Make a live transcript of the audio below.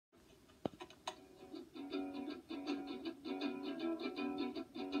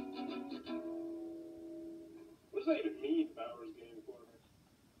played a Mead Bowers game for me.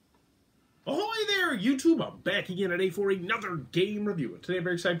 Ahoy there, YouTube! I'm back again today for another game review. Today I'm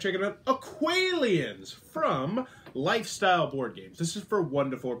very excited to check out Aqualiens from Lifestyle Board Games. This is for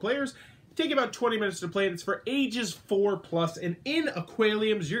 1 to 4 players. Take about 20 minutes to play, and it's for ages 4+. And in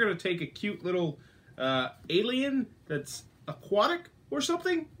Aqualiens, you're going to take a cute little alien that's aquatic or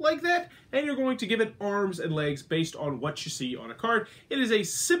something like that, and you're going to give it arms and legs based on what you see on a card. It is a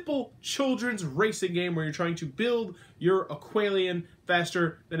simple children's racing game where you're trying to build your Aqualien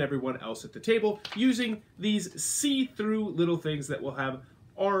faster than everyone else at the table using these see-through little things that will have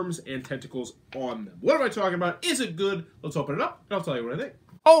arms and tentacles on them. What am I talking about? Is it good? Let's open it up, and I'll tell you what I think.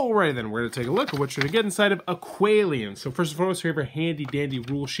 Alright then, we're going to take a look at what you're going to get inside of Aqualiens. So first and foremost, we have our handy-dandy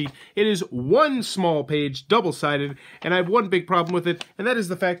rule sheet. It is 1 small page, double-sided, and I have 1 big problem with it, and that is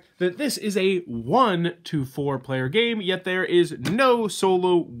the fact that this is a 1 to 4 player game, yet there is no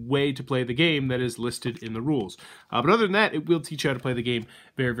solo way to play the game that is listed in the rules. But other than that, it will teach you how to play the game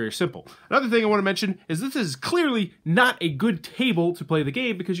very, very simple. Another thing I want to mention is this is clearly not a good table to play the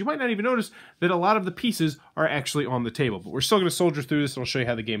game because you might not even notice that a lot of the pieces are actually on the table. But we're still going to soldier through this, and I'll show you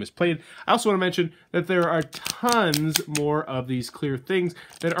how the game is played. I also want to mention that there are tons more of these clear things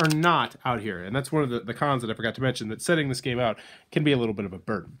that are not out here. And that's one of the cons that I forgot to mention, that setting this game out can be a little bit of a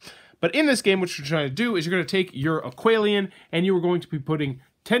burden. But in this game, what you're trying to do is you're going to take your Aqualien and you are going to be putting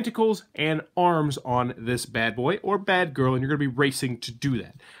tentacles and arms on this bad boy or bad girl, and you're going to be racing to do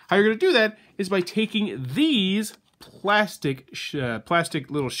that. How you're going to do that is by taking these plastic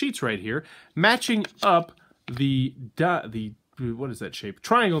little sheets right here, matching up the what is that shape?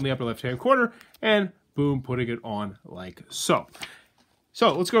 Triangle in the upper left-hand corner, and boom, putting it on like so.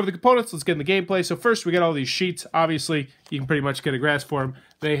 So let's go over the components. Let's get in the gameplay. So first, we got all these sheets. Obviously, you can pretty much get a grasp for them.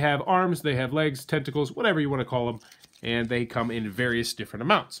 They have arms, they have legs, tentacles, whatever you want to call them, and they come in various different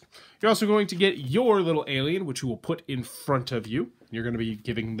amounts. You're also going to get your little alien, which you will put in front of you. You're going to be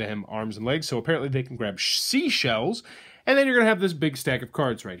giving them arms and legs, so apparently they can grab seashells. And then you're going to have this big stack of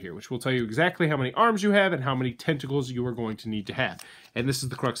cards right here, which will tell you exactly how many arms you have and how many tentacles you are going to need to have. And this is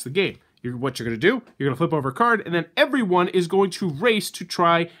the crux of the game. What you're going to do, you're going to flip over a card, and then everyone is going to race to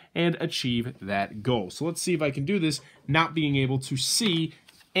try and achieve that goal. So let's see if I can do this not being able to see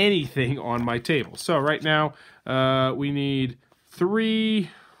anything on my table. So right now, we need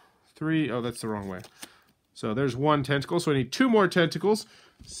three, oh, that's the wrong way. So there's 1 tentacle, so I need 2 more tentacles.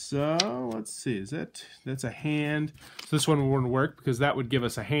 So let's see, that's a hand. So this one wouldn't work because that would give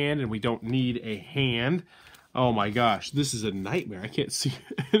us a hand, and we don't need a hand. Oh my gosh, this is a nightmare. I can't see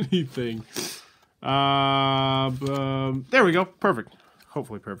anything. There we go, perfect.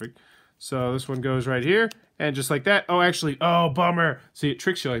 Hopefully perfect. So this one goes right here, and just like that. Oh, actually, oh, bummer. See, it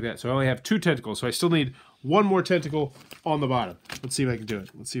tricks you like that. So I only have 2 tentacles, so I still need 1 more tentacle on the bottom. Let's see if I can do it.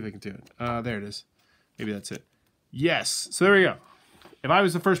 Let's see if I can do it. There it is. Maybe that's it. Yes, so there we go. If I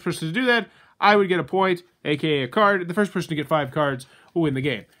was the first person to do that, I would get a point, aka a card. The first person to get 5 cards will win the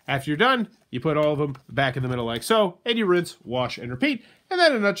game. After you're done, you put all of them back in the middle like so, and you rinse, wash, and repeat. And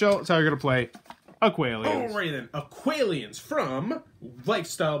then in a nutshell, that's how you're going to play Aqualiens. Alright then, Aqualiens from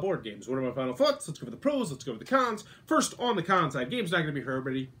Lifestyle Board Games. What are my final thoughts? Let's go over the pros, let's go over the cons. First, on the con side, game's not going to be for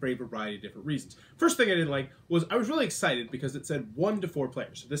everybody for a variety of different reasons. First thing I didn't like was I was really excited because it said 1 to 4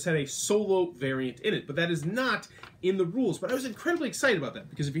 players. This had a solo variant in it, but that is not in the rules. But I was incredibly excited about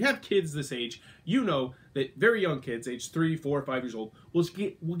that because if you have kids this age, you know that very young kids, age 3, 4, 5 years old,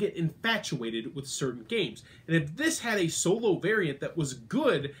 will get infatuated with certain games. And if this had a solo variant that was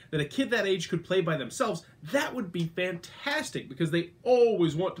good, that a kid that age could play by themselves, that would be fantastic because they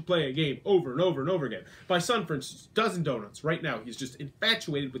always want to play a game over and over and over again. My son, for instance, Dozen Donuts. Right now, he's just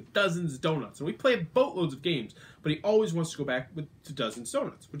infatuated with Dozens Donuts. And we play boatloads of games, but he always wants to go back to Dozens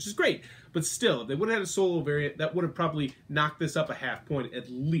Donuts, which is great. But still, if they would have had a solo variant, that would have probably knocked this up a half point at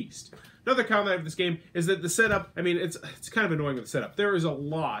least. Another comment I have with this game is that the setup, I mean, it's kind of annoying with the setup. There is a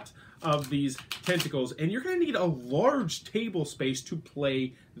lot of these tentacles, and you're going to need a large table space to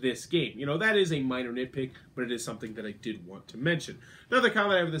play this game. You know, that is a minor nitpick, but it is something that I did want to mention. Another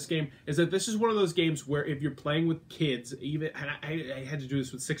comment I have with this game is that this is one of those games where if you're playing with kids, even, and I had to do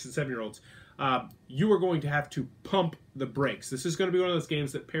this with 6- and 7-year-olds, you are going to have to pump the brakes. This is going to be one of those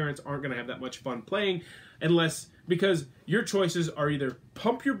games that parents aren't going to have that much fun playing because your choices are either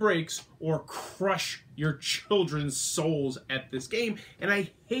pump your brakes or crush your children's souls at this game. And I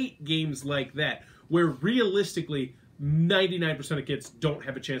hate games like that, where realistically 99% of kids don't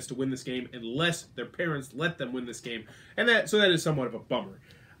have a chance to win this game unless their parents let them win this game. And so that is somewhat of a bummer.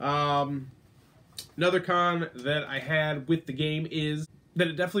 Another con that I had with the game is that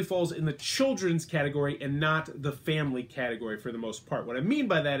it definitely falls in the children's category and not the family category for the most part. What I mean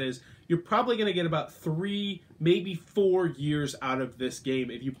by that is you're probably going to get about 3, maybe 4 years out of this game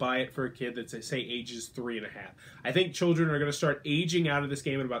if you buy it for a kid that's, say, ages 3.5. I think children are going to start aging out of this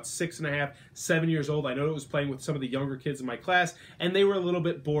game at about 6.5, 7 years old. I know I was playing with some of the younger kids in my class, and they were a little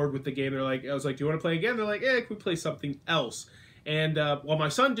bit bored with the game. They're like, I was like, do you want to play again? They're like, can we play something else? And while my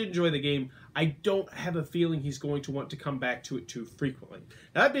son did enjoy the game, I don't have a feeling he's going to want to come back to it too frequently.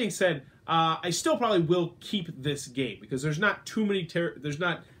 Now, that being said, I still probably will keep this game because there's not terribly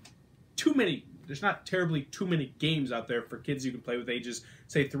too many games out there for kids you can play with ages,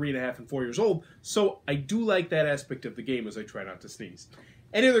 say, 3.5 and 4 years old. So I do like that aspect of the game as I try not to sneeze.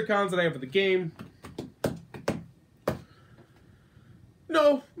 Any other cons that I have with the game?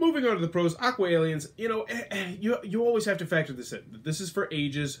 No, moving on to the pros. Aqualiens, you always have to factor this in. This is for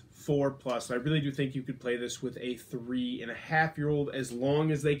ages 4+. And I really do think you could play this with a 3.5-year-old as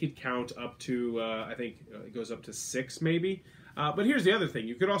long as they could count up to, I think it goes up to 6 maybe. But here's the other thing.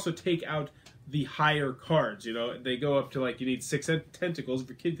 You could also take out the higher cards. They go up to, like, you need 6 tentacles. If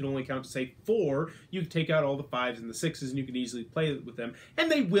your kid can only count to, say, 4, you can take out all the 5s and the 6s, and you can easily play with them.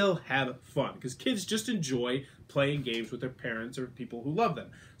 And they will have fun, because kids just enjoy playing games with their parents or people who love them.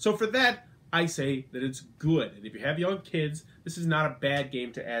 So for that, I say that it's good. And if you have young kids, this is not a bad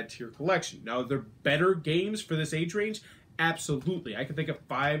game to add to your collection. Now, are there better games for this age range? Absolutely. I can think of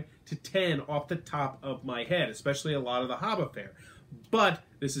 5 to 10 off the top of my head, especially a lot of the Hobby Fair. But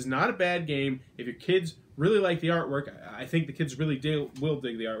this is not a bad game. If your kids really like the artwork, I think the kids really will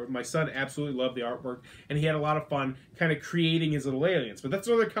dig the artwork. My son absolutely loved the artwork, and he had a lot of fun kind of creating his little aliens. But that's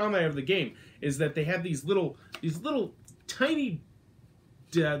another comment of the game, is that they have these little tiny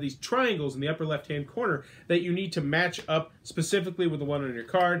these triangles in the upper left-hand corner that you need to match up specifically with the one on your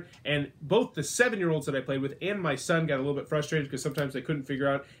card. And both the 7-year-olds that I played with and my son got a little bit frustrated because sometimes they couldn't figure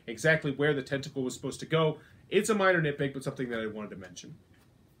out exactly where the tentacle was supposed to go. It's a minor nitpick, but something that I wanted to mention.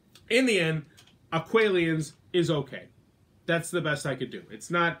 In the end, Aqualiens is okay. That's the best I could do.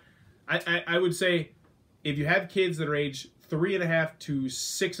 It's not... I would say if you have kids that are age 3.5 to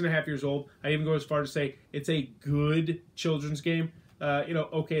 6.5 years old, I even go as far to say it's a good children's game.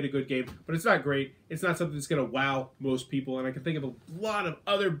 Okay to good game, but it's not great. It's not something that's going to wow most people, and I can think of a lot of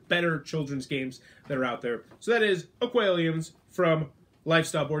other better children's games that are out there. So that is Aqualiens from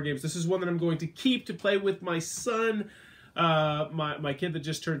Lifestyle Board Games. This is one that I'm going to keep to play with my son, my kid that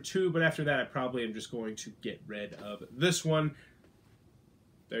just turned 2, but after that I probably am just going to get rid of this one.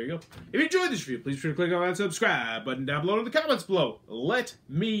 There you go. If you enjoyed this review, please be sure to click on that subscribe button down below in the comments below. Let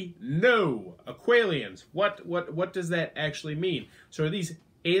me know. Aqualiens. What does that actually mean? So are these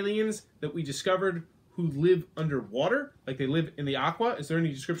aliens that we discovered who live underwater? Like they live in the aqua? Is there any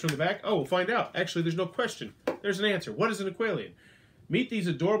description on the back? Oh, we'll find out. Actually, there's no question. There's an answer. What is an Aqualien? Meet these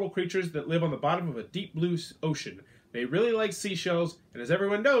adorable creatures that live on the bottom of a deep blue ocean. They really like seashells, and as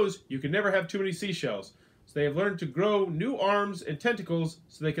everyone knows, you can never have too many seashells. So they have learned to grow new arms and tentacles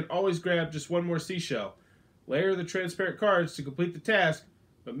so they can always grab just one more seashell. Layer the transparent cards to complete the task,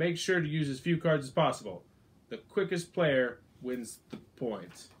 but make sure to use as few cards as possible. The quickest player wins the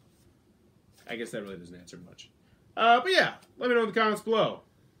points. I guess that really doesn't answer much. But yeah, let me know in the comments below.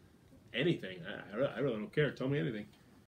 Anything. I really don't care. Tell me anything.